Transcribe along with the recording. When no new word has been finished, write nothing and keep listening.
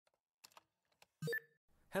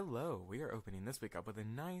Hello, we are opening this week up with a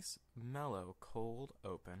nice, mellow, cold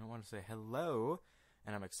open. I want to say hello,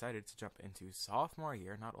 and I'm excited to jump into sophomore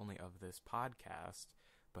year, not only of this podcast,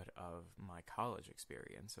 but of my college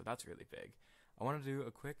experience, so that's really big. I want to do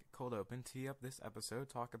a quick cold open, tee up this episode,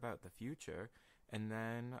 talk about the future, and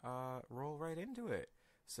then roll right into it.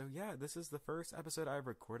 So yeah, this is the first episode I've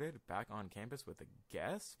recorded back on campus with a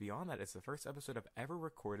guest. Beyond that, it's the first episode I've ever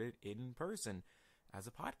recorded in person as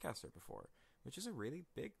a podcaster before, which is a really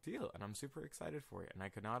big deal, and I'm super excited for it. And I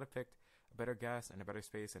could not have picked a better guest and a better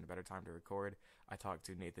space and a better time to record. I talked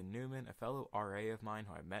to Nathan Newman, a fellow RA of mine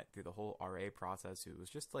who I met through the whole RA process, who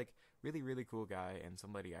was just like really, really cool guy and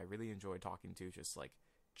somebody I really enjoyed talking to just like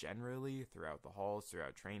generally throughout the halls,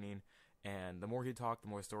 throughout training. And the more he talked, the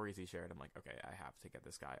more stories he shared. I'm like, okay, I have to get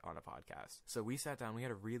this guy on a podcast. So we sat down, we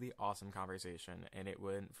had a really awesome conversation, and it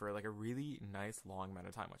went for like a really nice long amount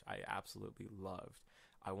of time, which I absolutely loved.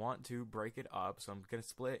 I want to break it up, so I'm going to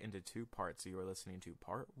split it into two parts. So you are listening to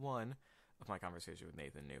part one of my conversation with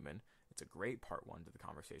Nathan Newman. It's a great part one to the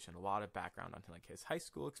conversation. A lot of background onto like his high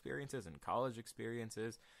school experiences and college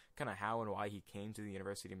experiences, kind of how and why he came to the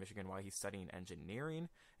University of Michigan, why he's studying engineering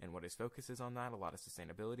and what his focus is on that. A lot of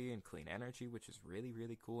sustainability and clean energy, which is really,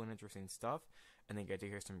 really cool and interesting stuff. And then get to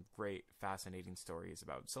hear some great, fascinating stories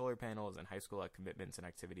about solar panels and high school commitments and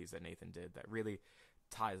activities that Nathan did that really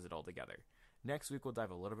ties it all together. Next week, we'll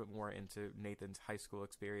dive a little bit more into Nathan's high school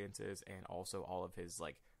experiences and also all of his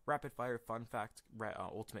like rapid fire fun fact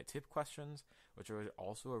ultimate tip questions, which are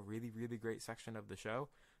also a really, really great section of the show.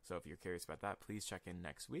 So if you're curious about that, please check in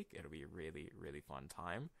next week. It'll be a really, really fun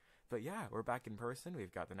time. But yeah, we're back in person.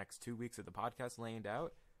 We've got the next 2 weeks of the podcast laid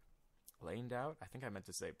out. I think I meant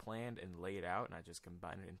to say planned and laid out, and I just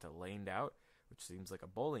combined it into laid out, which seems like a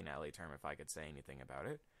bowling alley term if I could say anything about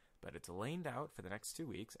it. But it's laid out for the next 2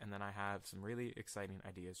 weeks, and then I have some really exciting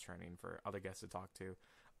ideas churning for other guests to talk to,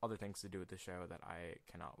 other things to do with the show that I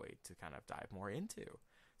cannot wait to kind of dive more into.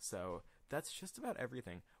 So that's just about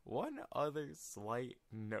everything. One other slight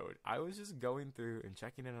note. I was just going through and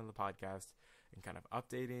checking in on the podcast and kind of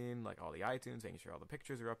updating like all the iTunes, making sure all the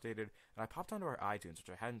pictures are updated. And I popped onto our iTunes,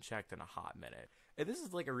 which I hadn't checked in a hot minute. And this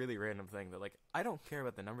is like a really random thing that like, I don't care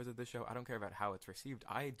about the numbers of the show. I don't care about how it's received.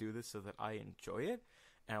 I do this so that I enjoy it.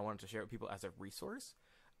 And I wanted to share it with people as a resource.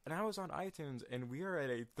 And I was on iTunes, and we are at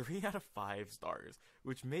a 3 out of 5 stars,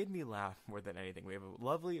 which made me laugh more than anything. We have a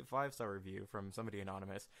lovely 5-star review from somebody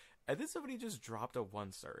anonymous, and then somebody just dropped a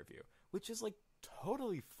 1-star review, which is, like,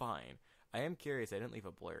 totally fine. I am curious. I didn't leave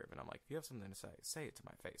a blurb, and I'm like, if you have something to say it to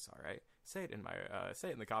my face, all right? Say it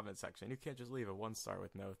in the comment section. You can't just leave a 1-star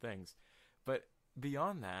with no things. But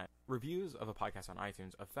beyond that, reviews of a podcast on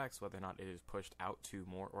iTunes affects whether or not it is pushed out to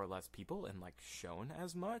more or less people and like shown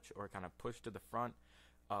as much or kind of pushed to the front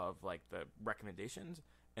of like the recommendations.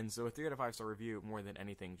 And so a 3 out of 5-star review more than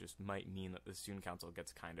anything just might mean that the student council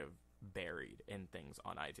gets kind of buried in things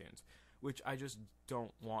on iTunes, which I just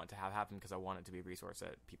don't want to have happen because I want it to be a resource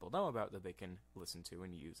that people know about that they can listen to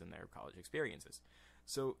and use in their college experiences.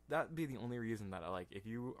 So that'd be the only reason that I like, if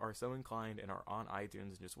you are so inclined and are on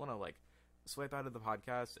iTunes and just want to like swipe out of the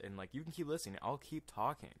podcast and like you can keep listening, I'll keep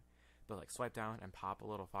talking, but like swipe down and pop a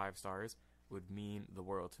little 5 stars would mean the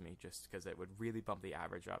world to me, just because it would really bump the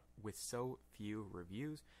average up. With so few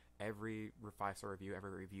reviews, every 5-star review,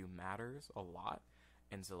 every review matters a lot,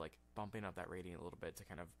 and so like bumping up that rating a little bit to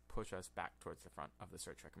kind of push us back towards the front of the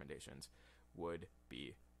search recommendations would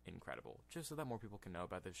be incredible, just so that more people can know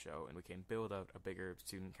about this show and we can build out a bigger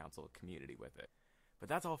student council community with it. But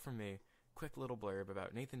that's all from me. Quick little blurb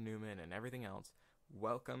about Nathan Newman and everything else.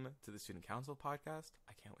 Welcome to the Student Council podcast.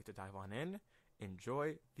 I can't wait to dive on in.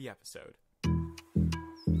 Enjoy the episode.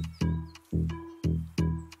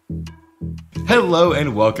 Hello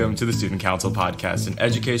and welcome to the Student Council podcast, an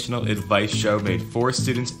educational advice show made for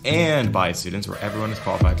students and by students where everyone is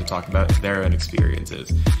qualified to talk about their own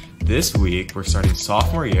experiences. This week, we're starting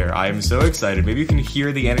sophomore year. I am so excited. Maybe you can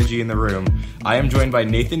hear the energy in the room. I am joined by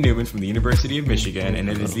Nathan Newman from the University of Michigan, and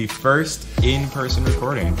it is the first in-person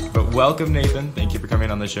recording. But welcome, Nathan. Thank you for coming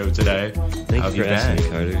on the show today. Thank you for asking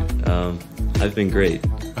me, Carter. I've been great.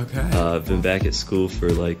 Okay. I've been back at school for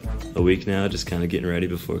like a week now, just kind of getting ready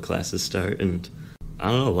before classes start, and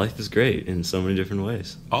I don't know, life is great in so many different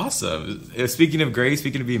ways. Awesome. Speaking of great,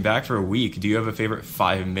 speaking of being back for a week, do you have a favorite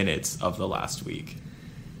 5 minutes of the last week?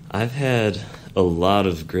 I've had a lot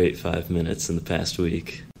of great 5 minutes in the past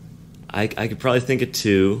week. I could probably think of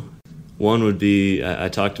 2. One would be, I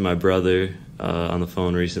talked to my brother on the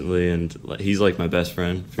phone recently, and he's like my best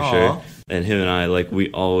friend for sure. And him and I, like,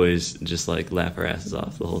 we always just like laugh our asses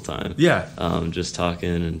off the whole time. Yeah. Just talking,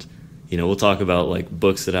 and you know, we'll talk about like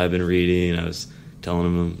books that I've been reading. I was telling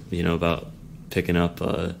him, you know, about picking up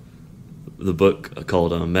the book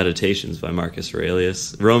called Meditations by Marcus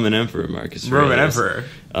Aurelius, Roman Emperor Marcus Aurelius. Roman Emperor.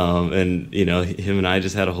 And, you know, him and I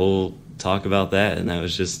just had a whole talk about that, and that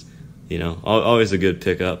was just, you know, always a good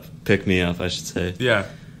pick me up, I should say. Yeah.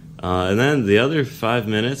 And then the other 5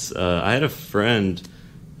 minutes, I had a friend,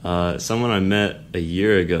 someone I met a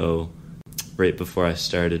year ago, right before I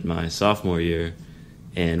started my sophomore year,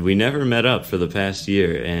 and we never met up for the past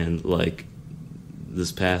year, and like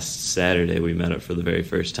this past Saturday we met up for the very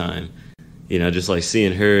first time. You know, just like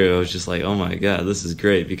seeing her, I was just like, oh my God, this is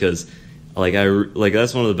great, because like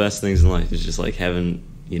that's one of the best things in life, is just like having,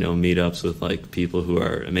 you know, meetups with like people who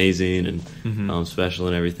are amazing and special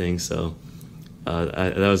and everything. So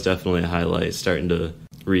that was definitely a highlight, starting to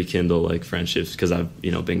rekindle like friendships, because I've,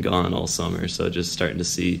 you know, been gone all summer, so just starting to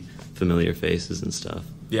see familiar faces and stuff.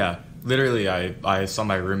 Yeah, literally, I saw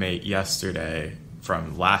my roommate yesterday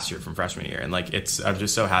from last year, from freshman year, and like I'm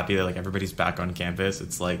just so happy that like everybody's back on campus.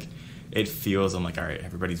 It's like it feels, I'm like, all right,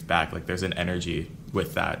 everybody's back. Like there's an energy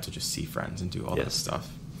with that to just see friends and do all this stuff,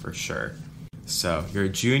 for sure. So you're a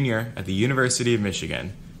junior at the University of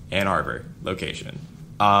Michigan, Ann Arbor location.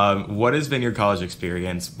 What has been your college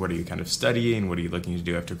experience? What are you kind of studying? What are you looking to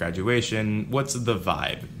do after graduation? What's the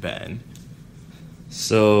vibe been?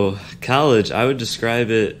 So college, I would describe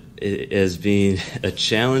it as being a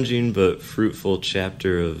challenging but fruitful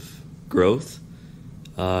chapter of growth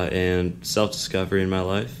and self-discovery in my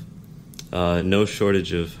life. No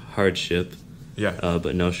shortage of hardship,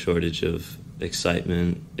 but no shortage of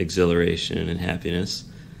excitement, exhilaration, and happiness.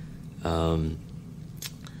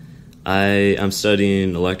 I'm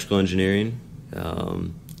studying electrical engineering,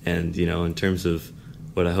 and, you know, in terms of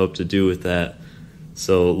what I hope to do with that,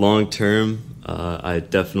 so long term, I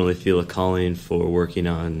definitely feel a calling for working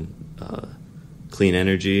on clean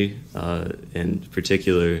energy, in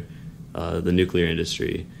particular the nuclear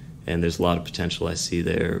industry, and there's a lot of potential I see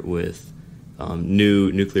there with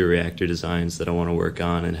new nuclear reactor designs that I want to work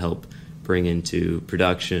on and help bring into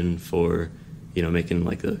production for, you know, making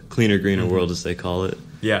like a cleaner, greener world, as they call it.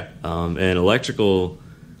 Yeah. And electrical,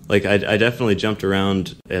 like I definitely jumped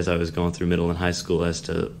around as I was going through middle and high school as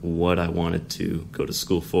to what I wanted to go to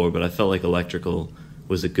school for, but I felt like electrical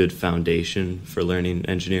was a good foundation for learning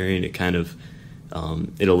engineering. It kind of,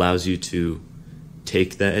 it allows you to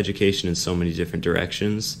take that education in so many different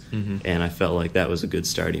directions, and I felt like that was a good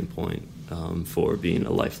starting point for being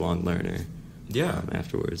a lifelong learner. Yeah.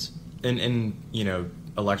 Afterwards. And you know,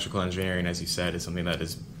 electrical engineering, as you said, is something that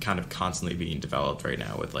is kind of constantly being developed right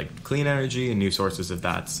now with like clean energy and new sources of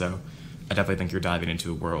that. So I definitely think you're diving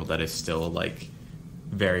into a world that is still like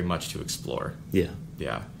very much to explore. Yeah.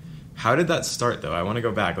 How did that start though? I want to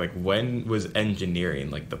go back. Like, when was engineering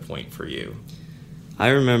like the point for you? I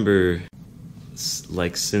remember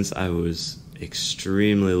like since I was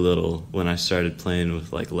extremely little, when I started playing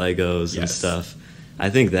with like Legos and stuff. I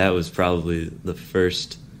think that was probably the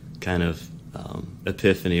first kind of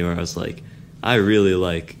epiphany where I was like, I really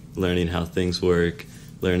like learning how things work,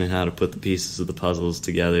 learning how to put the pieces of the puzzles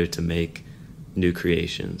together to make new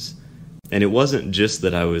creations. And it wasn't just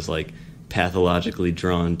that I was like pathologically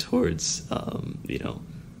drawn towards, you know,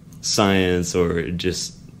 science or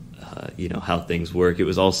just, you know, how things work. It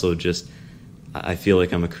was also just, I feel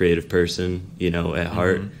like I'm a creative person, you know, at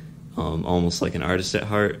heart, almost like an artist at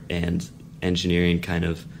heart, and engineering kind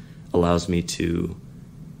of allows me to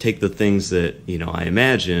take the things that, you know, I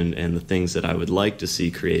imagine and the things that I would like to see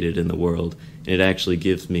created in the world, and it actually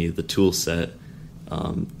gives me the tool set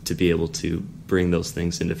to be able to bring those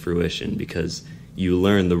things into fruition, because you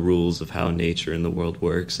learn the rules of how nature and the world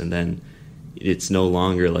works, and then it's no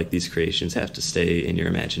longer like these creations have to stay in your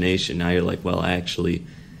imagination. Now you're like, well, I actually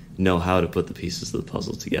know how to put the pieces of the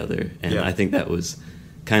puzzle together, and I think that was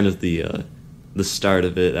kind of the start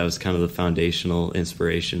of it. That was kind of the foundational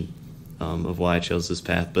inspiration of why I chose this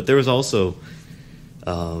path. But there was also,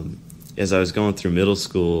 as I was going through middle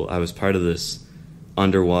school, I was part of this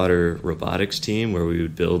underwater robotics team where we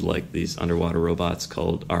would build like these underwater robots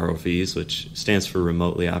called ROVs, which stands for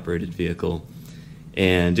remotely operated vehicle.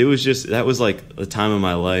 And it was just, that was like the time of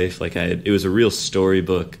my life. Like it was a real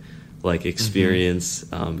storybook like experience,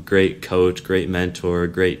 great coach, great mentor,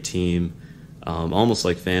 great team, almost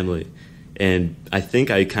like family. And I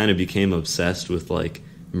think I kind of became obsessed with like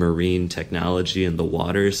marine technology and the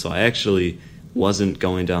water. So I actually wasn't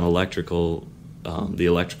going down the electrical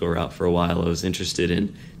route for a while. I was interested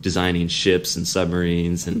in designing ships and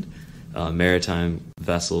submarines and maritime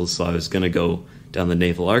vessels. So I was going to go down the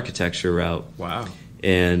naval architecture route. Wow.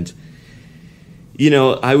 And, you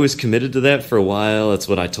know, I was committed to that for a while. That's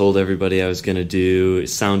what I told everybody I was going to do. It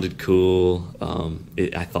sounded cool.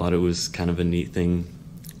 I thought it was kind of a neat thing.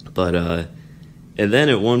 But And then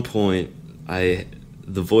at one point,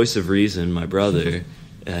 the voice of reason, my brother,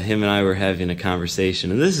 him and I were having a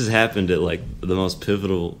conversation, and this has happened at like the most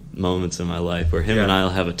pivotal moments in my life, where him and I'll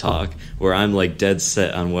have a talk where I'm like dead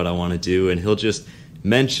set on what I want to do, and he'll just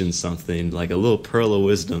mention something, like a little pearl of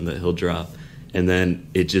wisdom that he'll drop, and then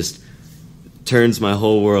it just turns my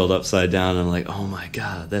whole world upside down. I'm like, oh my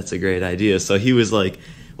God, that's a great idea. So he was like,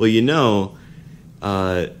 well,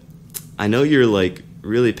 I know you're like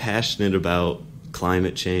really passionate about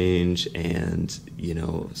climate change and,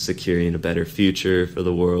 securing a better future for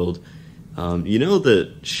the world.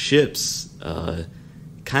 That ships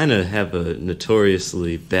kind of have a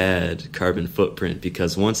notoriously bad carbon footprint,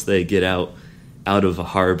 because once they get out of a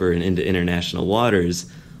harbor and into international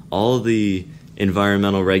waters, all the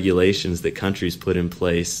environmental regulations that countries put in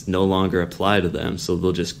place no longer apply to them. So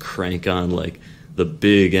they'll just crank on like the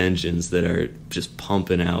big engines that are just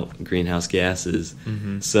pumping out greenhouse gases.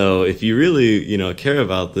 Mm-hmm. So if you really, care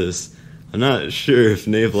about this, I'm not sure if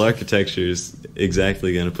naval architecture is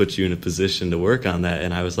exactly going to put you in a position to work on that.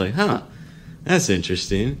 And I was like, that's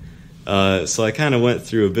interesting. So I kind of went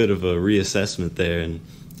through a bit of a reassessment there, and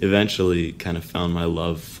eventually kind of found my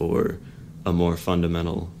love for a more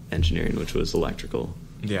fundamental engineering, which was electrical.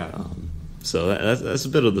 Yeah. So that's a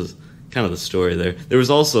bit of the story there. There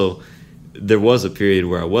was a period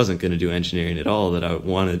where I wasn't going to do engineering at all, that I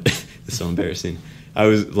wanted. It's so embarrassing. I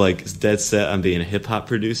was like dead set on being a hip hop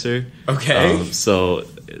producer. Okay. So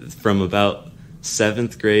from about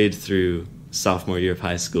 7th grade through sophomore year of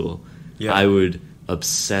high school, I would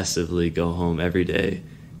obsessively go home every day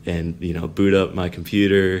and, boot up my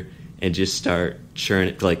computer and just start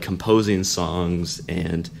churning, like composing songs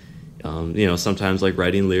and, sometimes like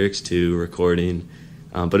writing lyrics too, recording.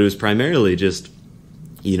 But it was primarily just,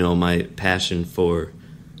 my passion for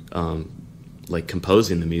like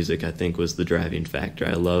composing the music, I think, was the driving factor.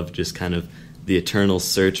 I love just kind of the eternal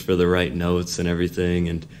search for the right notes and everything,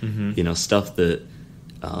 and stuff that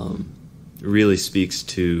really speaks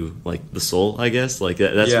to like the soul, I guess. Like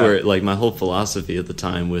that's where like my whole philosophy at the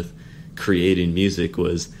time with creating music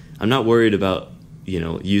was, I'm not worried about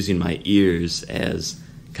using my ears as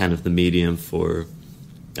kind of the medium for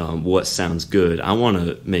what sounds good. I want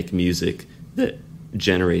to make music that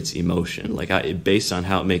generates emotion, like based on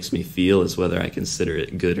how it makes me feel is whether I consider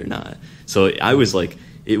it good or not. So I was like,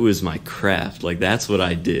 it was my craft. Like that's what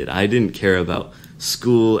I did. I didn't care about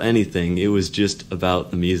school, anything. It was just about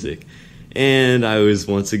the music. And I was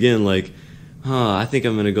once again like, I think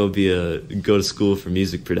I'm gonna go to school for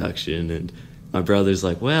music production. And my brother's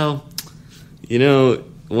like, well,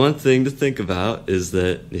 one thing to think about is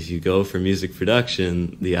that if you go for music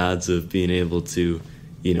production, the odds of being able to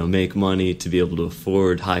make money to be able to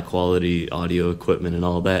afford high quality audio equipment and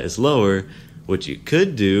all that is lower. What you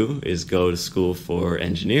could do is go to school for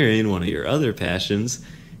engineering, one of your other passions,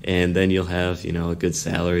 and then you'll have, a good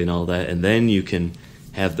salary and all that, and then you can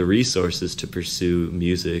have the resources to pursue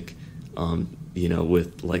music,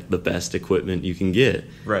 with like the best equipment you can get.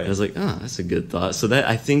 Right. And I was like, that's a good thought. So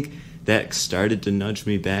I think that started to nudge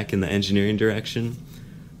me back in the engineering direction.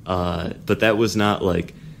 But that was not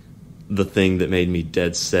like the thing that made me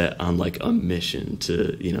dead set on like a mission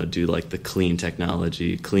to do like the clean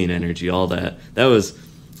technology, clean energy, all that. That was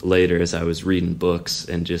later, as I was reading books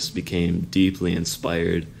and just became deeply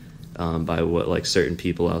inspired by what like certain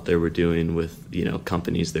people out there were doing with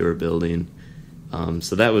companies they were building.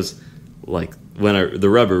 So that was like when the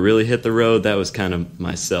rubber really hit the road. That was kind of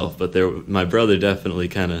myself, but my brother definitely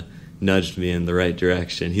kind of nudged me in the right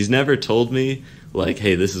direction. He's never told me like,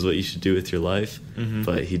 hey, this is what you should do with your life. Mm-hmm.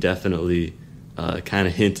 But he definitely kind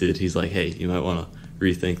of hinted. He's like, hey, you might want to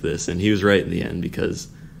rethink this. And he was right in the end, because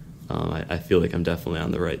I feel like I'm definitely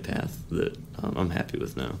on the right path that I'm happy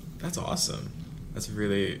with now. That's awesome. That's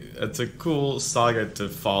a cool saga to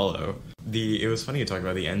follow. It was funny you talk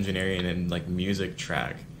about the engineering and like music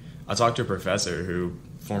track. I talked to a professor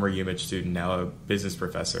former UMich student, now a business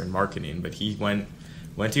professor in marketing, but he went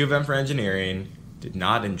to UVM for engineering, did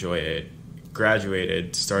not enjoy it,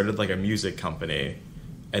 graduated, started like a music company,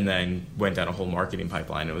 and then went down a whole marketing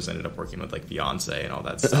pipeline and ended up working with like Beyonce and all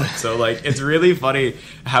that stuff. So like it's really funny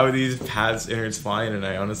how these paths intertwine, and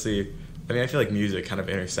I feel like music kind of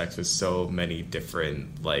intersects with so many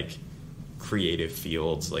different like creative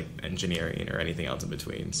fields, like engineering or anything else in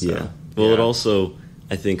between. So, It also,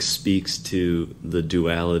 I think, speaks to the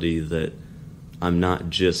duality that I'm not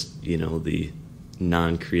just, the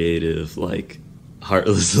non-creative, like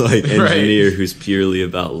heartless like engineer who's purely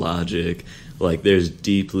about logic. Like there's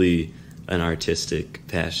deeply an artistic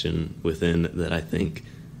passion within that I think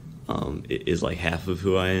is like half of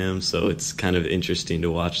who I am. So it's kind of interesting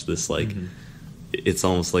to watch this like it's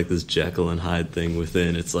almost like this Jekyll and Hyde thing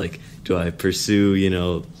within. It's like, do I pursue,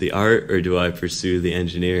 the art, or do I pursue the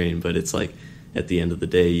engineering? But it's like, at the end of the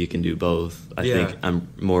day, you can do both. I think I'm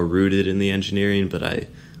more rooted in the engineering, but I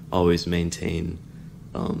always maintain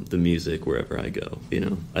the music wherever I go.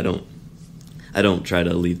 I don't try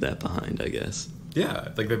to leave that behind, I guess. Yeah,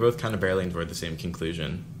 like they're both kind of barreling toward the same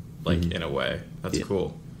conclusion, like in a way. That's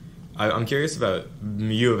cool. I'm curious about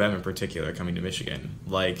U of M in particular coming to Michigan.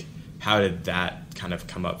 Like, how did that kind of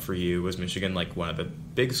come up for you? Was Michigan like one of the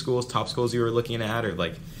big schools, top schools you were looking at, or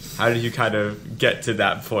like how did you kind of get to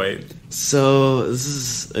that point? So this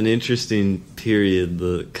is an interesting period,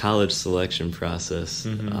 the college selection process.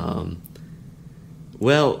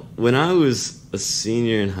 Well, when I was a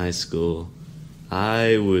senior in high school,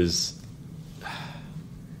 I was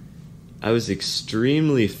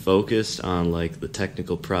extremely focused on like the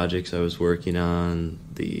technical projects I was working on,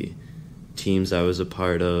 the teams I was a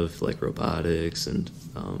part of, like robotics and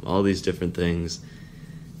all these different things.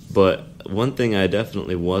 But one thing I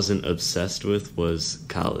definitely wasn't obsessed with was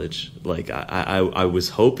college. Like I was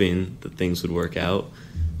hoping that things would work out,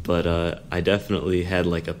 but I definitely had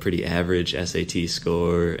like a pretty average SAT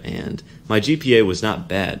score, and my GPA was not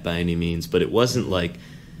bad by any means, but it wasn't like,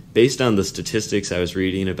 based on the statistics I was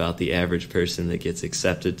reading about the average person that gets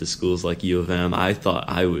accepted to schools like U of M, I thought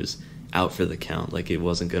I was out for the count, like it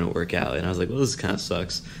wasn't going to work out. And I was like, well, this kind of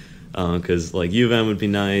sucks, because like U of M would be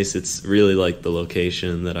nice. It's really like the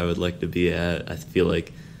location that I would like to be at. I feel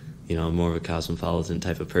like, I'm more of a cosmopolitan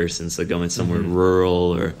type of person, so going somewhere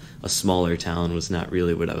rural or a smaller town was not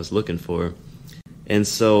really what I was looking for. And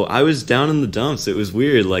so I was down in the dumps. It was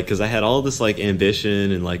weird, like, because I had all this like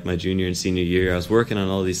ambition in like my junior and senior year. I was working on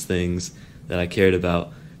all these things that I cared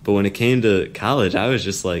about, but when it came to college, I was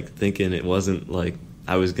just like thinking it wasn't like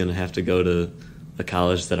I was going to have to go to a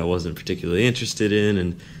college that I wasn't particularly interested in.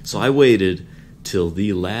 And so I waited till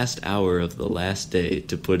the last hour of the last day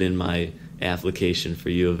to put in my application for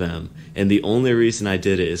U of M. And the only reason I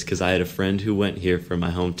did it is because I had a friend who went here from my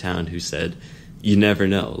hometown who said, you never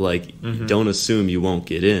know, like, don't assume you won't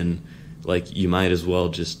get in. Like, you might as well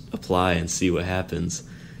just apply and see what happens.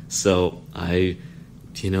 So I,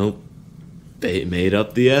 made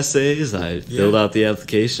up the essays. I filled out the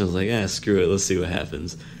application. I was like, screw it, let's see what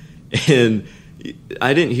happens. And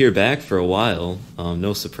I didn't hear back for a while.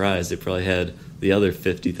 No surprise. They probably had the other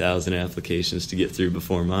 50,000 applications to get through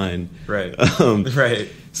before mine. Right. Right.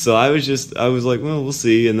 So I was like, well, we'll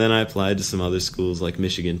see. And then I applied to some other schools like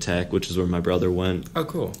Michigan Tech, which is where my brother went. Oh,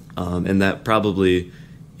 cool. And that probably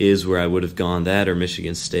is where I would have gone, that or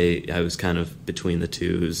Michigan State. I was kind of between the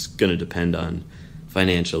two. It was going to depend on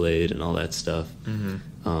financial aid and all that stuff.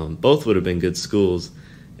 Both would have been good schools.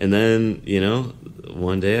 And then,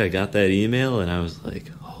 one day I got that email and I was like,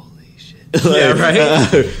 yeah,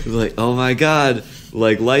 right? Like, oh my God,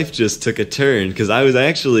 like life just took a turn, because I was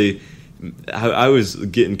actually, I was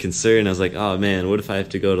getting concerned. I was like, oh man, what if I have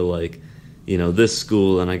to go to like, this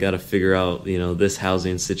school and I got to figure out, this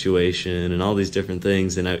housing situation and all these different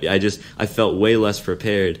things. And I felt way less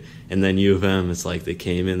prepared. And then U of M, it's like they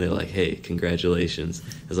came in, they're like, hey, congratulations.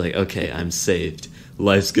 I was like, okay, I'm saved.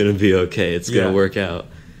 Life's going to be okay. It's going to work out.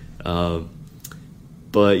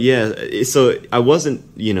 But yeah, so I wasn't,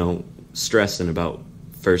 stressing about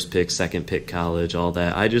first pick, second pick college, all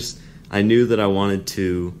that. I knew that I wanted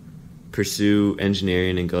to pursue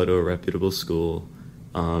engineering and go to a reputable school,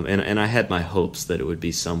 and I had my hopes that it would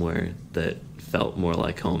be somewhere that felt more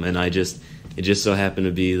like home. And it just so happened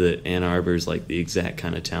to be that Ann Arbor's like the exact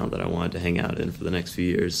kind of town that I wanted to hang out in for the next few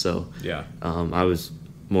years. So I was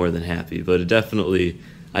more than happy. But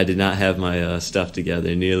I did not have my stuff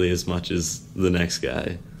together nearly as much as the next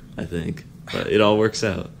guy, I think. But it all works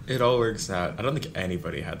out. It all works out. I don't think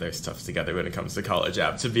anybody had their stuff together when it comes to college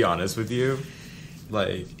app, to be honest with you.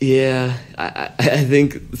 Like, yeah, I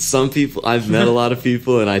think some people, I've met a lot of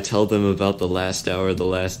people, and I tell them about the last hour of the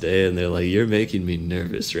last day, and they're like, you're making me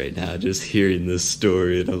nervous right now just hearing this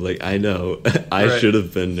story. And I'm like, I know. I should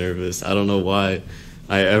have been nervous. I don't know why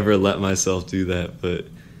I ever let myself do that. But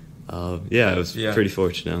I was pretty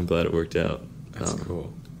fortunate. I'm glad it worked out. That's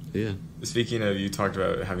cool. Yeah. Speaking of, you talked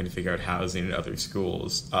about having to figure out housing in other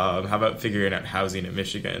schools. How about figuring out housing in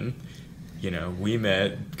Michigan? We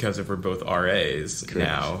met because we're both RAs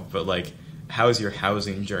now, but like, how's your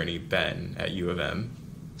housing journey been at U of M?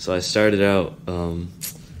 So I started out on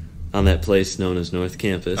that place known as North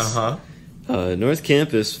Campus. North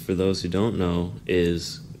Campus, for those who don't know,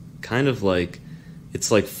 is kind of like,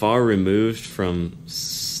 it's like far removed from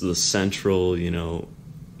the central,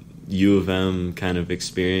 U of M kind of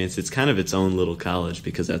experience. It's kind of its own little college,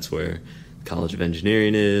 because that's where College of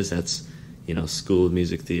Engineering is. That's, School of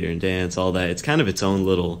Music, Theater, and Dance, all that. It's kind of its own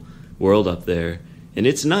little world up there. And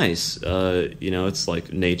it's nice. It's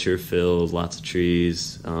like nature-filled, lots of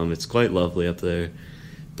trees. It's quite lovely up there.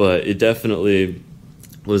 But it definitely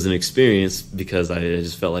was an experience because I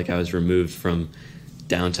just felt like I was removed from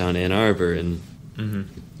downtown Ann Arbor and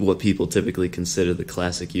what people typically consider the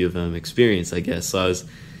classic U of M experience, I guess. So I was,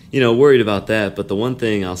 worried about that. But the one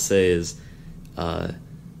thing I'll say is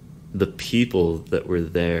the people that were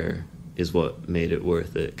there is what made it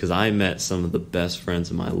worth it. Because I met some of the best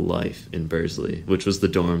friends of my life in Bursley, which was the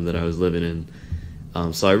dorm that I was living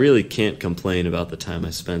in. So I really can't complain about the time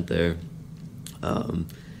I spent there.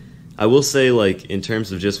 I will say, like, in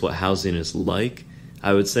terms of just what housing is like,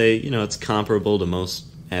 I would say, it's comparable to most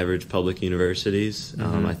average public universities.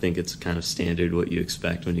 I think it's kind of standard what you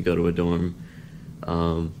expect when you go to a dorm.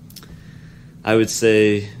 I would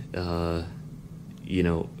say, as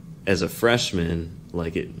a freshman,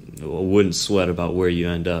 like, it wouldn't sweat about where you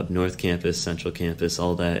end up. North Campus, Central Campus,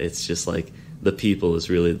 all that. It's just like the people is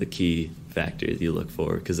really the key factor that you look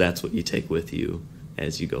for, because that's what you take with you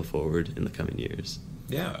as you go forward in the coming years.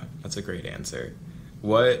 Yeah, that's a great answer.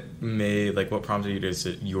 What prompted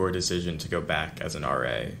your decision to go back as an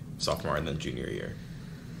RA, sophomore and then junior year?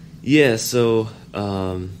 Yeah, so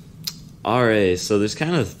RA, so there's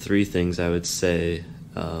kind of three things I would say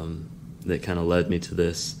that kind of led me to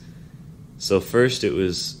this. So first, it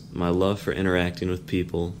was my love for interacting with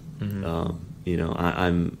people.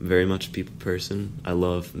 I'm very much a people person. I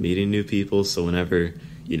love meeting new people, so whenever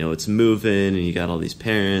it's moving and you got all these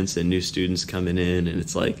parents and new students coming in, and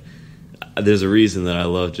it's like there's a reason that I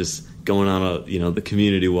love just going on the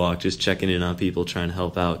community walk, just checking in on people, trying to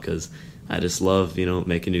help out, because I just love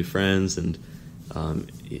making new friends and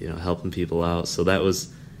helping people out. So that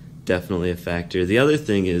was definitely a factor. The other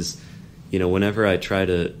thing is, whenever I try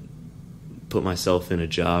to put myself in a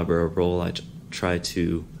job or a role, I try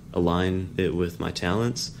to align it with my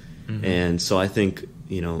talents. And so I think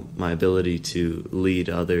my ability to lead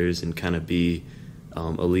others and kind of be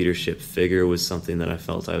a leadership figure was something that I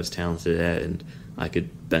felt I was talented at, and I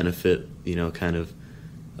could benefit kind of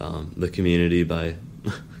the community by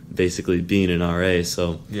basically being an RA.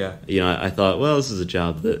 So I thought, well, this is a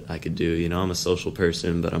job that I could do. I'm a social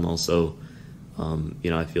person, but I'm also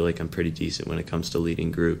I feel like I'm pretty decent when it comes to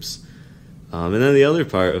leading groups. And then the other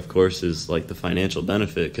part, of course, is like the financial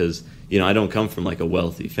benefit, because I don't come from like a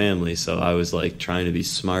wealthy family, so I was like trying to be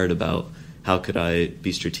smart about how could I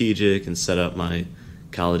be strategic and set up my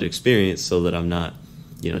college experience so that I'm not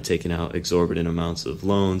taking out exorbitant amounts of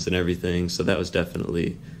loans and everything. So that was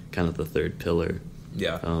definitely kind of the third pillar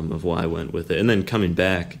of why I went with it. And then coming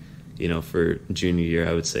back for junior year,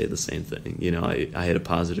 I would say the same thing. I had a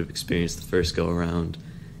positive experience the first go around,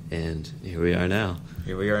 and here we are now.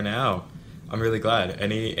 I'm really glad.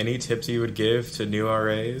 Any tips you would give to new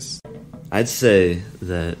RAs? I'd say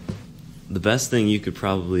that the best thing you could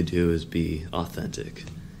probably do is be authentic.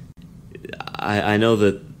 I know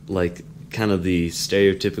that, like, kind of the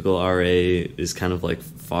stereotypical RA is kind of, like,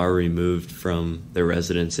 far removed from their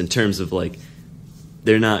residents in terms of, like,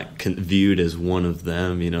 they're not viewed as one of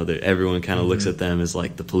them. Everyone kind of looks at them as,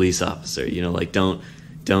 like, the police officer. Like, don't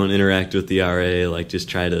interact with the RA. Like, just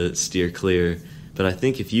try to steer clear. But I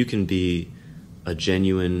think if you can be a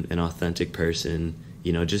genuine and authentic person,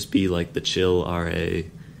 just be like the chill RA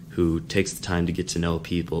who takes the time to get to know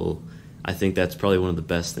people, I think that's probably one of the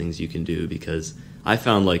best things you can do, because I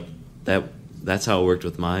found like that's how it worked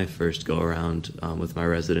with my first go around with my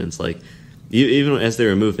residents. Like, even as they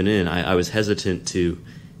were moving in, I was hesitant to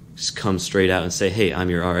just come straight out and say, hey, I'm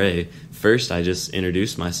your RA. First, I just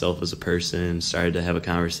introduced myself as a person, started to have a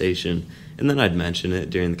conversation, and then I'd mention it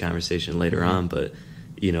during the conversation later on. But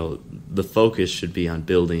the focus should be on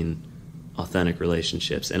building authentic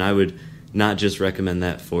relationships. And I would not just recommend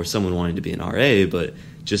that for someone wanting to be an RA, but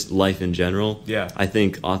just life in general. Yeah. I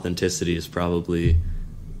think authenticity is probably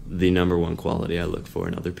the number one quality I look for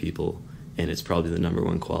in other people, and it's probably the number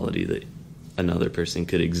one quality that another person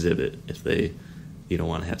could exhibit if they,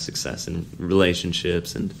 want to have success in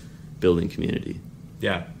relationships and building community.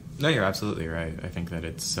 Yeah. No, you're absolutely right. I think that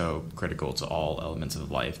it's so critical to all elements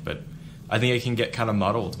of life, but I think it can get kind of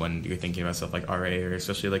muddled when you're thinking about stuff like RA, or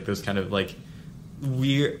especially like those kind of like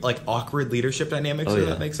weird, like awkward leadership dynamics.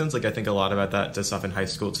 That makes sense. Like, I think a lot about that stuff in high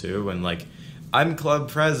school too, when like I'm club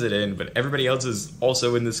president, but everybody else is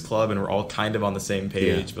also in this club, and we're all kind of on the same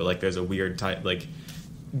page. But like, there's a weird time, like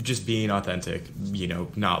just being authentic.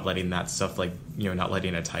 Not letting that stuff, like not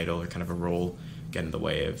letting a title or kind of a role get in the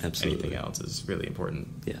way of anything else is really important.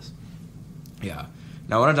 Yes. Yeah.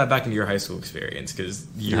 Now, I want to dive back into your high school experience because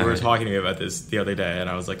you were talking to me about this the other day, and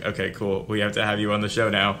I was like, okay, cool. We have to have you on the show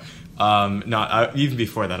now. Even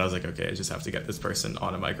before that, I was like, okay, I just have to get this person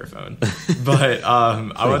on a microphone. But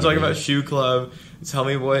I want to talk about Shoe Club. Tell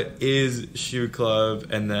me, what is Shoe Club?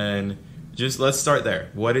 And then just let's start there.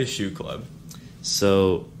 What is Shoe Club?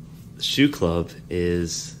 So, Shoe Club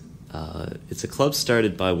is it's a club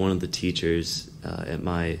started by one of the teachers at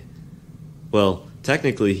my, well,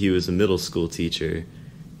 technically he was a middle school teacher,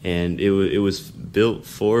 and it was built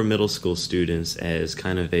for middle school students as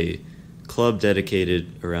kind of a club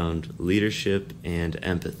dedicated around leadership and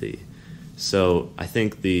empathy. So I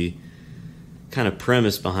think the kind of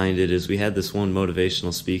premise behind it is we had this one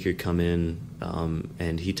motivational speaker come in,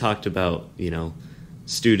 and he talked about,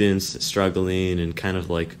 students struggling and kind of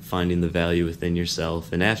like finding the value within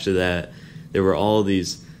yourself. And after that, there were all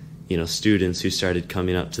these, students who started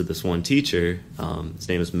coming up to this one teacher. His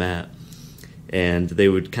name was Matt. And they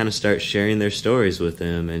would kind of start sharing their stories with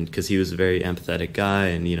him, and because he was a very empathetic guy,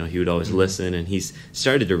 and he would always listen, and he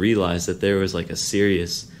started to realize that there was like a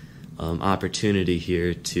serious opportunity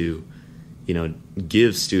here to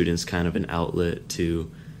give students kind of an outlet to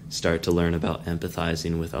start to learn about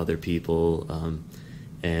empathizing with other people,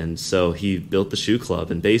 and so he built the Shoe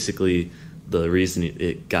Club. And basically the reason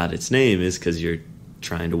it got its name is because you're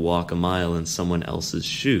trying to walk a mile in someone else's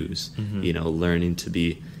shoes, learning to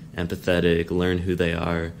be empathetic, learn who they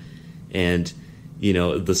are. And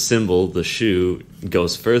the symbol, the shoe,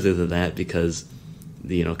 goes further than that, because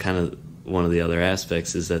kind of one of the other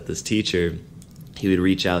aspects is that this teacher, he would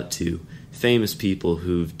reach out to famous people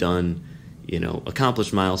who've done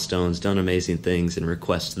accomplished milestones, done amazing things, and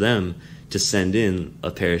request them to send in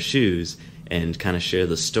a pair of shoes and kind of share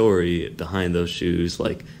the story behind those shoes,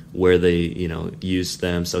 like where they used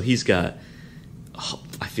them. So he's got,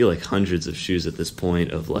 I feel like, hundreds of shoes at this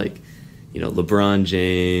point of like, LeBron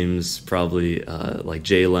James, probably like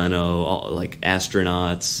Jay Leno, all, like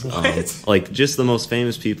astronauts, like just the most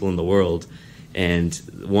famous people in the world. And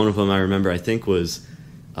one of them I remember, I think, was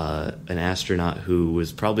an astronaut who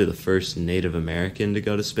was probably the first Native American to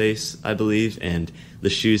go to space, I believe. And the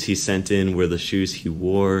shoes he sent in were the shoes he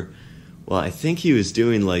wore. Well, I think he was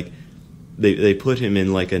doing like, they put him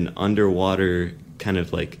in like an underwater kind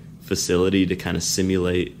of like facility to kind of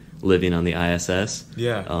simulate living on the ISS.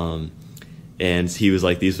 Yeah. And he was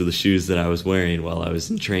like, these were the shoes that I was wearing while I was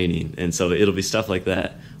in training. And so it'll be stuff like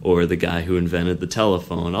that. Or the guy who invented the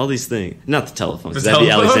telephone, all these things. Not the telephone, because that'd be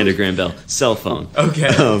Alexander Graham Bell. Cell phone.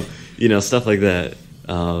 Okay. Stuff like that.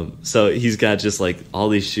 So he's got just like all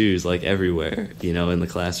these shoes like everywhere, in the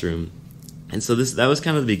classroom. And so that was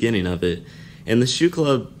kind of the beginning of it. And the Shoe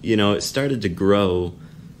Club, it started to grow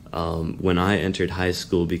when I entered high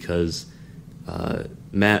school, because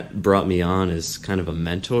Matt brought me on as kind of a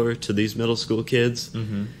mentor to these middle school kids.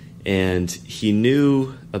 Mm-hmm. And he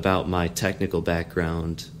knew about my technical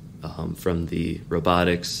background from the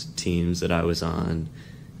robotics teams that I was on.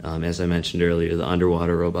 As I mentioned earlier, the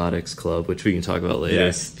Underwater Robotics Club, which we can talk about later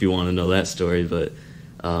if you want to know that story. But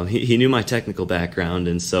he knew my technical background,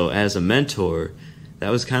 and so as a mentor, that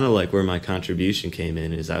was kind of like where my contribution came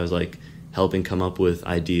in, is I was like helping come up with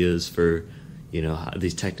ideas for,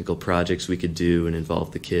 these technical projects we could do and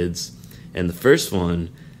involve the kids. And the first one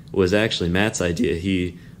was actually Matt's idea.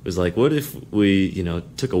 He was like, what if we,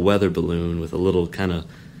 took a weather balloon with a little kind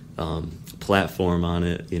of platform on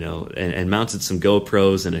it, and mounted some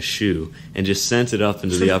GoPros and a shoe and just sent it up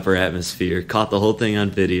into the upper atmosphere, caught the whole thing on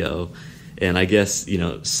video, and I guess,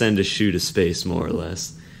 send a shoe to space, more or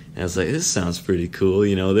less. And I was like, this sounds pretty cool.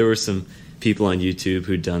 There were some people on YouTube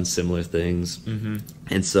who'd done similar things. Mm-hmm.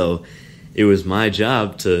 And so it was my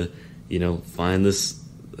job to, find this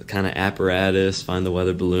kind of apparatus, find the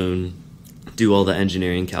weather balloon, do all the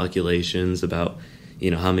engineering calculations about,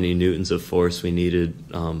 how many newtons of force we needed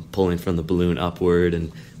pulling from the balloon upward.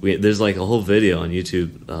 And there's like a whole video on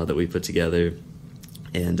YouTube that we put together,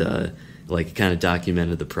 and like kind of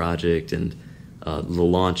documented the project and the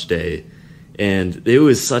launch day. And it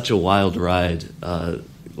was such a wild ride,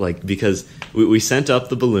 because we sent up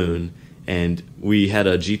the balloon, and we had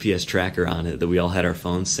a GPS tracker on it that we all had our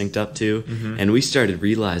phones synced up to, and we started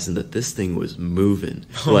realizing that this thing was moving.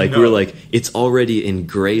 We were like, it's already in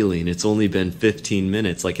Grayling. It's only been 15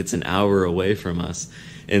 minutes. Like, it's an hour away from us.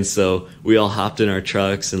 And so we all hopped in our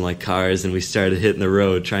trucks and like cars, and we started hitting the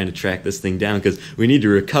road trying to track this thing down, because we need to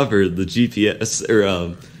recover the GPS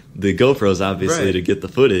or the GoPros, obviously, to get the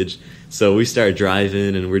footage. So we started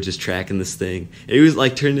driving, and we're just tracking this thing. It was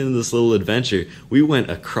like turned into this little adventure. We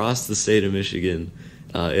went across the state of Michigan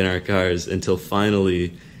in our cars until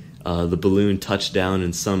finally the balloon touched down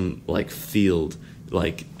in some like field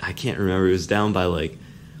like, I can't remember, it was down by like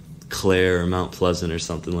Clare or Mount Pleasant or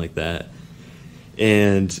something like that.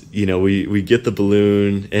 And, you know, we get the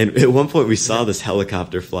balloon, and at one point we saw this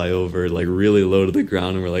helicopter fly over, like, really low to the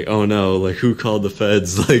ground, and we're like, oh no, like, who called the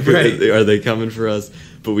feds? Like, right. Are they coming for us?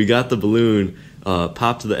 But we got the balloon,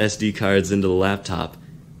 popped the SD cards into the laptop,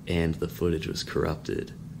 and the footage was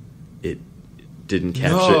corrupted. It didn't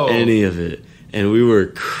capture any of it, and we were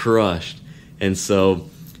crushed. And so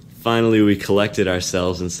finally we collected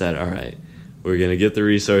ourselves and said, all right, we're going to get the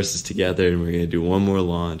resources together, and we're going to do one more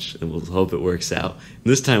launch, and we'll hope it works out. And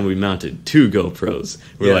this time we mounted 2 GoPros.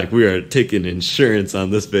 We're like, we are taking insurance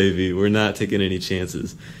on this baby. We're not taking any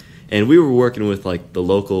chances. And we were working with, like, the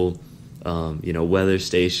local, you know, weather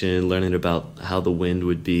station, learning about how the wind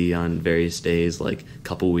would be on various days, like a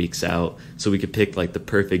couple weeks out, so we could pick, like, the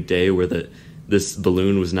perfect day where this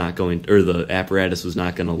balloon was not going, or the apparatus was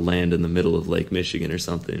not going to land in the middle of Lake Michigan or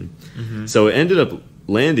something. Mm-hmm. So it ended up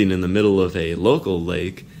landing in the middle of a local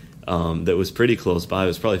lake that was pretty close by. It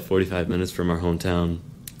was probably 45 minutes from our hometown.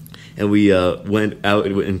 And we went out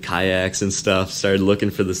in kayaks and stuff, started looking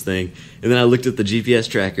for this thing. And then I looked at the GPS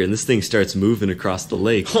tracker, and this thing starts moving across the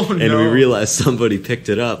lake. Oh, no. And we realized somebody picked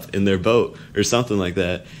it up in their boat or something like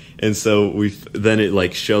that. And so then it,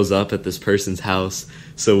 like, shows up at this person's house.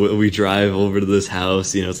 So we drive over to this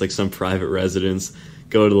house, you know, it's like some private residence,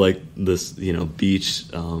 go to, like, this, you know, beach.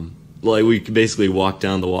 Like, we could basically walk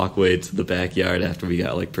down the walkway to the backyard after we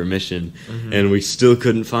got, like, permission, and we still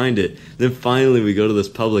couldn't find it. Then finally we go to this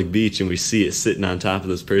public beach, and we see it sitting on top of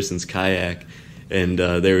this person's kayak, and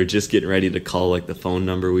they were just getting ready to call, like, the phone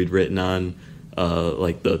number we'd written on,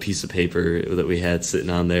 like, the piece of paper that we had sitting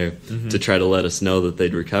on there to try to let us know that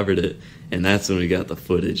they'd recovered it. And that's when we got the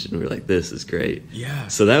footage, and we were like, this is great. Yeah.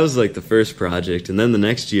 So that was, like, the first project. And then the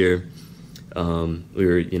next year, we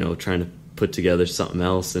were, you know, trying to put together something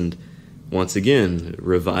else, and once again,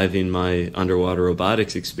 reviving my underwater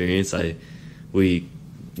robotics experience, we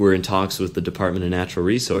were in talks with the Department of Natural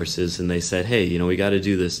Resources, and they said, hey, you know, we got to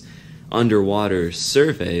do this underwater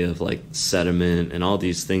survey of, like, sediment and all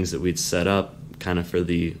these things that we'd set up kind of for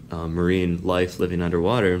the marine life living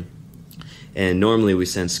underwater. And normally we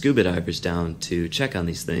send scuba divers down to check on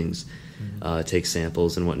these things, take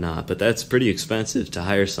samples and whatnot, but that's pretty expensive to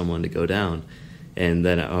hire someone to go down. And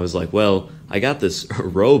then I was like, well, I got this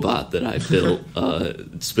robot that I built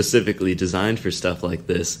specifically designed for stuff like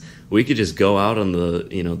this. We could just go out on the,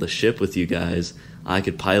 you know, the ship with you guys. I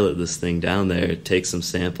could pilot this thing down there, take some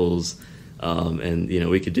samples, and, you know,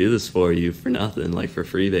 we could do this for you for nothing, like for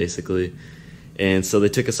free, basically. And so they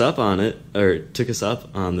took us up on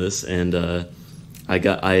this, and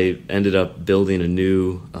I ended up building a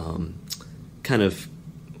new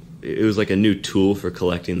it was like a new tool for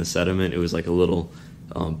collecting the sediment. It was like a little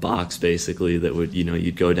box, basically, that would, you know,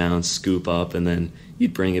 you'd go down, scoop up, and then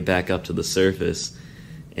you'd bring it back up to the surface,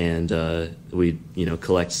 and we'd, you know,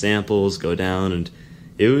 collect samples, go down, and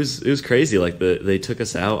it was crazy. Like, they took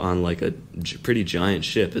us out on, like, a pretty giant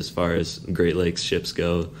ship as far as Great Lakes ships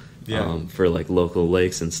go, for, like, local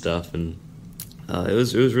lakes and stuff, and it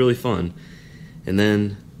was really fun. And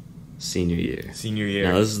then Senior year.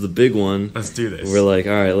 Now, this is the big one. Let's do this. We're like,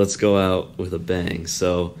 all right, let's go out with a bang.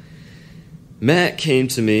 So Matt came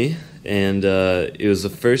to me, and it was the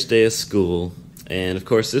first day of school. And, of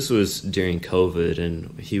course, this was during COVID,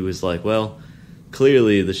 and he was like, well,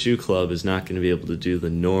 clearly the shoe club is not going to be able to do the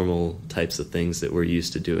normal types of things that we're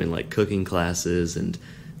used to doing, like cooking classes and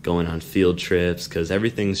going on field trips, because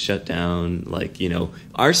everything's shut down. Like, you know,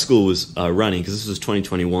 our school was running, because this was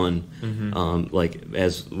 2021, like,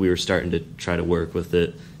 as we were starting to try to work with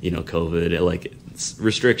it, you know, COVID, like,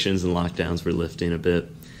 restrictions and lockdowns were lifting a bit.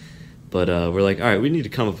 But we're like, all right, we need to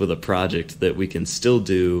come up with a project that we can still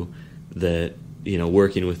do that, you know,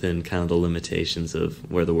 working within kind of the limitations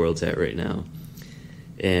of where the world's at right now.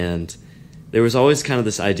 And there was always kind of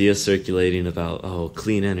this idea circulating about, oh,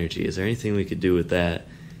 clean energy. Is there anything we could do with that?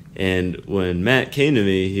 And when Matt came to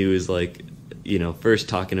me, he was like, you know, first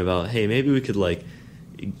talking about, hey, maybe we could, like,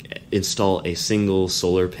 install a single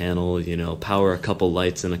solar panel, you know, power a couple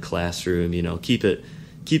lights in a classroom, you know, keep it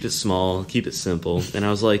small, keep it simple. And I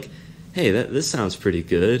was like, hey, this sounds pretty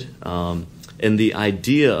good. And the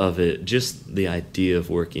idea of it, just the idea of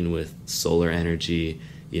working with solar energy,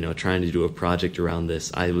 you know, trying to do a project around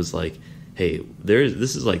this, I was like, hey,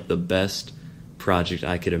 this is like the best project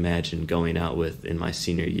I could imagine going out with in my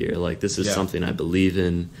senior year. Like, this is something I believe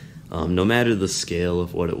in, no matter the scale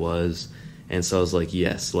of what it was. And so I was like,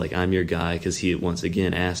 yes, like, I'm your guy, because he once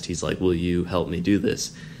again asked, he's like, will you help me do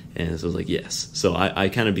this? And so I was like, yes. So I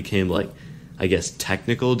kind of became, like, I guess,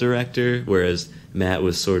 technical director, whereas Matt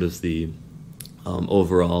was sort of the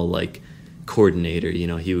overall, like, coordinator. You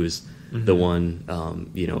know, he was the one,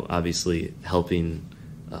 you know, obviously helping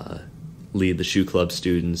lead the shoe club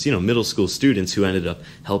students, you know, middle school students who ended up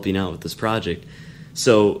helping out with this project.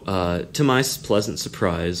 So to my pleasant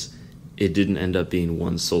surprise, it didn't end up being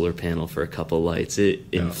one solar panel for a couple lights. It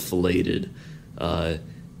inflated.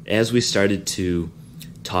 As we started to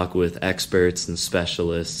talk with experts and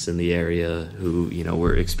specialists in the area who, you know,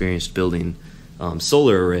 were experienced building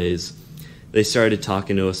solar arrays, they started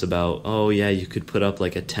talking to us about, oh yeah, you could put up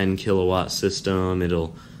like a 10 kilowatt system.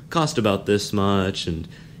 It'll cost about this much, and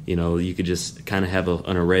you know, you could just kind of have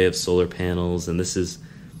an array of solar panels, and this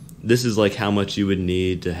is like how much you would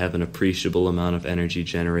need to have an appreciable amount of energy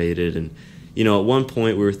generated. And you know, at one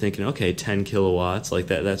point we were thinking, okay, 10 kilowatts, like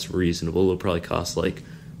that's reasonable. It'll probably cost like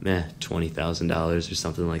 $20,000 or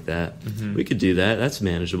something like that. We could do that. That's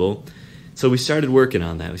manageable. So we started working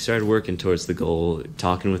on that. We started working towards the goal,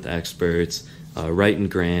 talking with experts, writing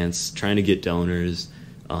grants, trying to get donors.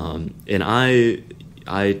 And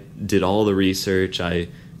I did all the research. I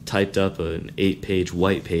typed up an 8-page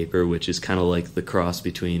white paper, which is kind of like the cross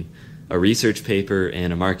between a research paper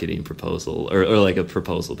and a marketing proposal, or like a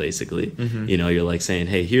proposal, basically. You know, you're like saying,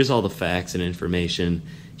 hey, here's all the facts and information.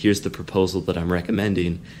 Here's the proposal that I'm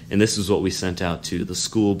recommending. And this is what we sent out to the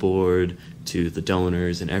school board, to the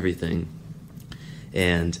donors and everything.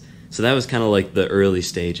 And so that was kind of like the early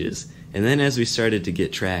stages. And then as we started to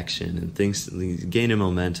get traction and things gaining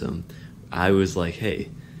momentum, I was like, hey,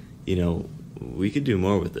 you know, we could do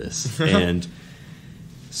more with this. And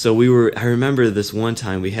so I remember this one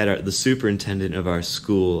time we had the superintendent of our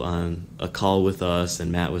school on a call with us,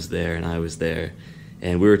 and Matt was there and I was there.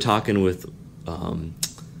 And we were talking with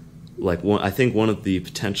I think one of the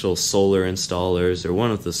potential solar installers or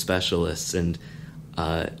one of the specialists, and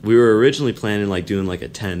we were originally planning like doing like a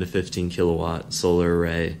 10 to 15 kilowatt solar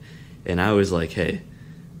array, and I was like, hey,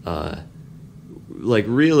 like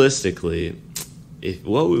realistically,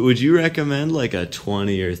 what would you recommend, like a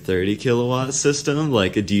 20 or 30 kilowatt system?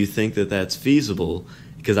 Like, do you think that that's feasible?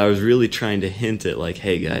 Because I was really trying to hint at like,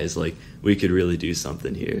 hey guys, like we could really do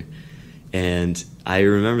something here. And I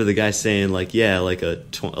remember the guy saying like, yeah, like a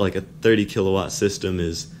 30 kilowatt system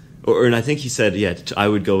is, and I think he said, yeah, I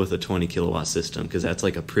would go with a 20 kilowatt system because that's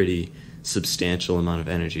like a pretty substantial amount of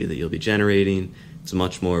energy that you'll be generating. It's a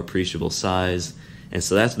much more appreciable size. And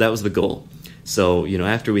so that was the goal. So, you know,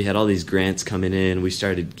 after we had all these grants coming in, we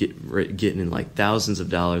started getting in like thousands of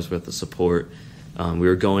dollars worth of support. We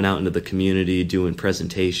were going out into the community doing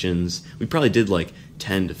presentations. We probably did like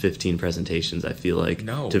 10 to 15 presentations, I feel like,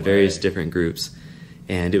 to various different groups.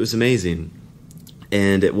 And it was amazing.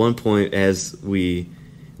 And at one point, as we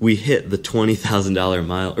hit the $20,000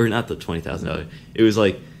 mile, or not the $20,000, it was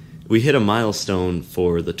like we hit a milestone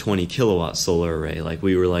for the 20 kilowatt solar array. Like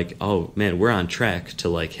we were like, oh man, we're on track to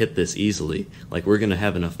like hit this easily. Like we're gonna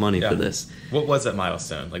have enough money for this. What was that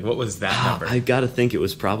milestone? Like what was that number? I gotta think it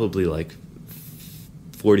was probably like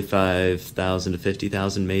 45,000 to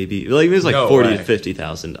 50,000 maybe. Like it was like 40 to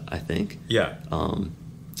 50,000, I think. Yeah.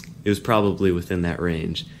 It was probably within that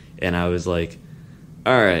range. And I was like,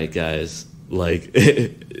 all right, guys, like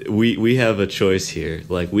we have a choice here.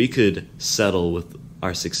 Like we could settle with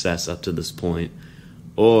our success up to this point,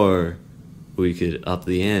 or we could up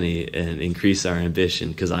the ante and increase our ambition,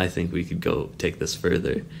 because I think we could go take this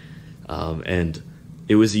further. And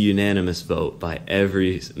it was a unanimous vote by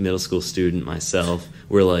every middle school student, myself.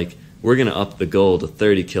 We're like, we're going to up the goal to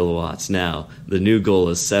 30 kilowatts now. The new goal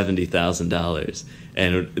is $70,000.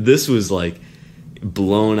 And this was like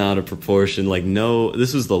blown out of proportion. Like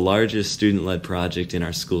this was the largest student-led project in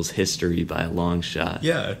our school's history by a long shot.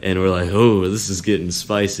 Yeah. And we're like, oh, this is getting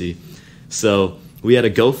spicy. So we had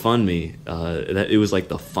a GoFundMe. It was like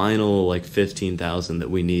the final like $15,000 that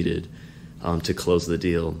we needed to close the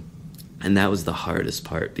deal. And that was the hardest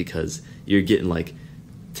part, because you're getting like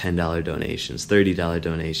 $10 donations, $30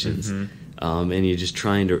 donations, and you're just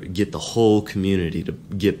trying to get the whole community to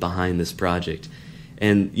get behind this project.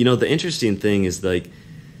 And, you know, the interesting thing is, like,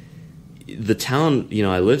 the town, you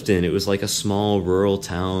know, I lived in, it was like a small rural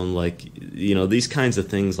town. Like, you know, these kinds of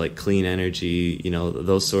things like clean energy, you know,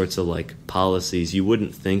 those sorts of, like, policies, you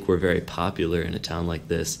wouldn't think were very popular in a town like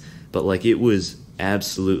this. But, like, it was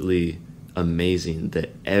absolutely amazing that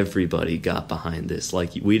everybody got behind this.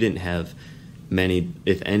 Like, we didn't have many,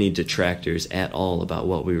 if any, detractors at all about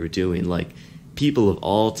what we were doing. Like, people of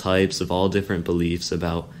all types, of all different beliefs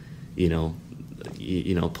about, you know,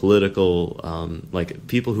 political, like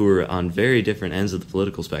people who were on very different ends of the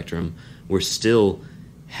political spectrum were still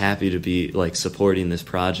happy to be like supporting this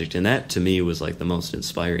project. And that to me was like the most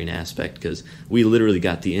inspiring aspect, because we literally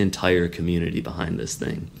got the entire community behind this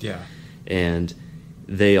thing. Yeah. And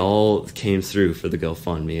they all came through for the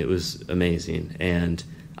GoFundMe. It was amazing. And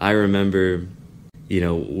I remember,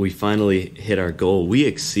 we finally hit our goal. We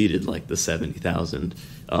exceeded like the 70,000,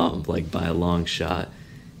 like by a long shot.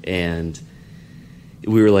 And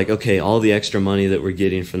we were like, okay, all the extra money that we're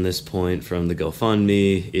getting from this point from the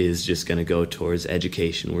GoFundMe is just going to go towards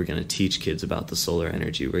education. We're going to teach kids about the solar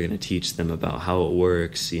energy. We're going to teach them about how it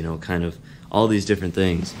works, kind of all these different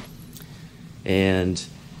things. And,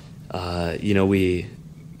 we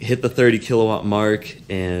hit the 30 kilowatt mark.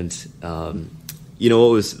 And,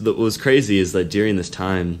 what was crazy is that during this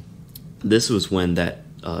time, this was when that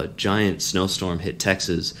giant snowstorm hit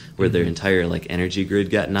Texas, where their entire like energy grid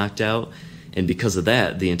got knocked out. And because of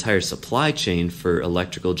that, the entire supply chain for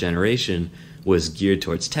electrical generation was geared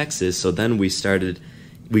towards Texas. So then we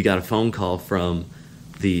got a phone call from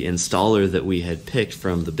the installer that we had picked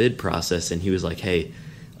from the bid process, and he was like, hey,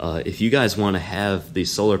 if you guys want to have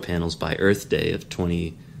these solar panels by Earth Day of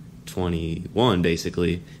 2021,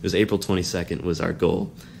 basically, it was April 22nd was our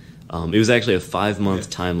goal. It was actually a 5-month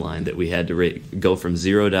timeline that we had to go from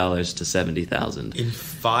 $0 to 70,000 in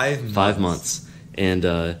 5 months. 5 months,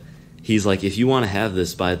 and he's like, if you want to have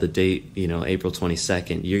this by the date, April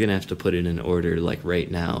 22nd, you're gonna have to put it in order like right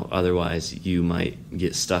now. Otherwise, you might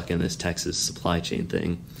get stuck in this Texas supply chain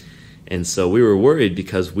thing. And so we were worried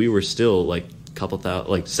because we were still like several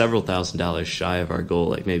 $1,000s shy of our goal,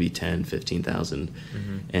 like maybe 10, 15,000.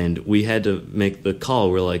 Mm-hmm. And we had to make the call.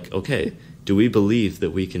 We're like, okay, do we believe that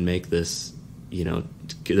we can make this,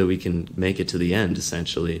 that we can make it to the end,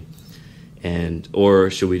 essentially? Or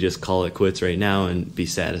should we just call it quits right now and be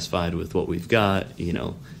satisfied with what we've got,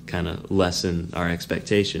 kind of lessen our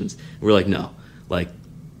expectations? We're like, no, like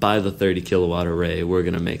by the 30 kilowatt array, we're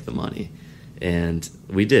going to make the money. And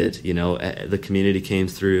we did, the community came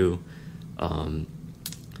through, and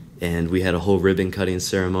we had a whole ribbon cutting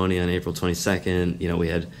ceremony on April 22nd. We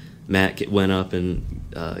had Matt went up and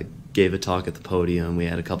gave a talk at the podium. We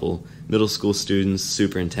had a couple middle school students,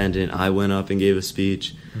 superintendent. I went up and gave a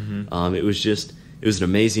speech. Mm-hmm. It was an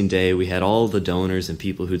amazing day. We had all the donors and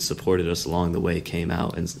people who'd supported us along the way came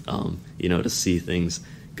out and, to see things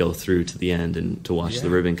go through to the end and to watch the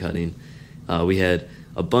ribbon cutting. We had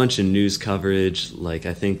a bunch of news coverage, like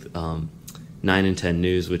I think 9 and 10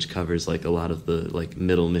 News, which covers like a lot of the like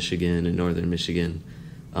middle Michigan and northern Michigan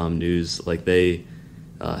news. Like they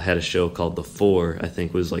had a show called The Four, I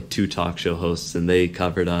think was like 2 talk show hosts, and they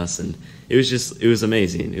covered us, and it was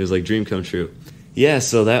amazing. It was like dream come true. Yeah,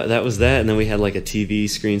 so that was that, and then we had like a TV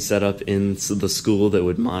screen set up in the school that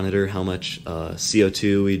would monitor how much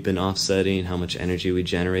CO2 we'd been offsetting, how much energy we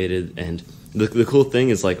generated, and the cool thing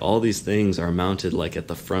is like all these things are mounted like at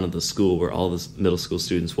the front of the school where all the middle school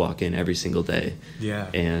students walk in every single day. Yeah.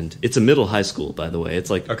 And it's a middle high school, by the way. It's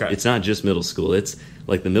like, It's not just middle school. It's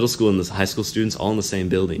like the middle school and the high school students all in the same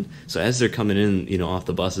building. So as they're coming in, off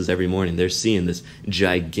the buses every morning, they're seeing this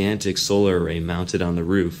gigantic solar array mounted on the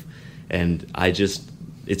roof. And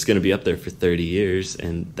it's going to be up there for 30 years.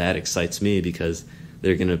 And that excites me because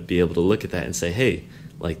they're going to be able to look at that and say, hey,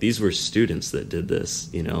 like these were students that did this,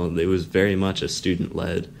 it was very much a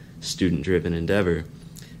student-led, student-driven endeavor.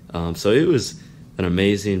 So it was an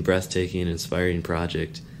amazing, breathtaking, inspiring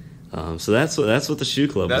project. So that's what the Shoe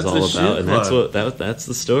Club was all about, and that's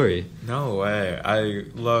the story. No way! I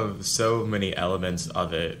love so many elements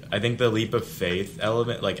of it. I think the leap of faith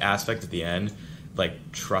element, like aspect at the end,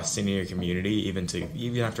 like trusting in your community, even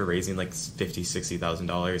after raising like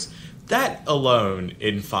 $50,000-$60,000. That alone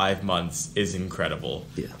in 5 months is incredible.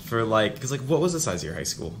 Yeah. Because what was the size of your high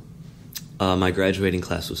school? My graduating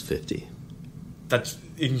class was 50. That's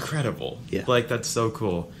incredible. Yeah. That's so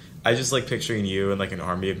cool. I just like picturing you and like an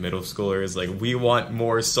army of middle schoolers. Like, we want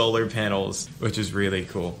more solar panels, which is really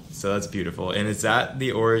cool. So that's beautiful. And is that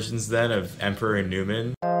the origins then of Emperor and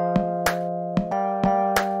Newman?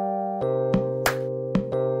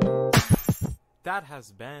 That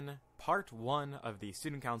has been part 1 of the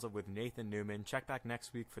Student Council with Nathan Newman. Check back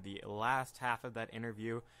next week for the last half of that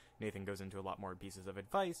interview. Nathan goes into a lot more pieces of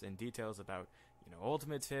advice and details about,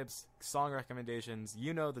 ultimate tips, song recommendations,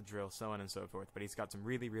 the drill, so on and so forth. But he's got some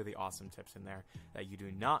really, really awesome tips in there that you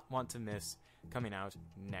do not want to miss coming out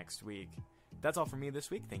next week. That's all from me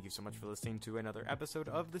this week. Thank you so much for listening to another episode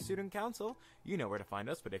of the Student Council. You know where to find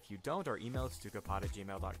us, but if you don't, our email is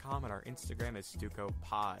stucopod@gmail.com, and our Instagram is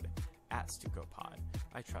stucopod, @stucopod.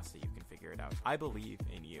 I trust that you can figure it out. I believe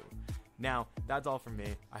in you. Now, that's all from me.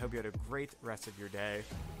 I hope you had a great rest of your day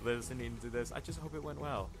listening to this. I just hope it went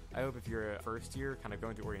well. I hope if you're a first year kind of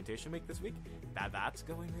going to orientation week this week, that's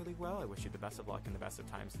going really well. I wish you the best of luck and the best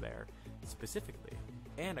of times there, specifically.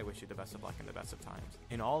 And I wish you the best of luck and the best of times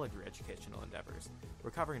in all of your educational endeavors.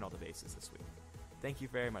 We're covering all the bases this week. Thank you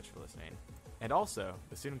very much for listening. And also,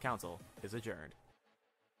 the Student Council is adjourned.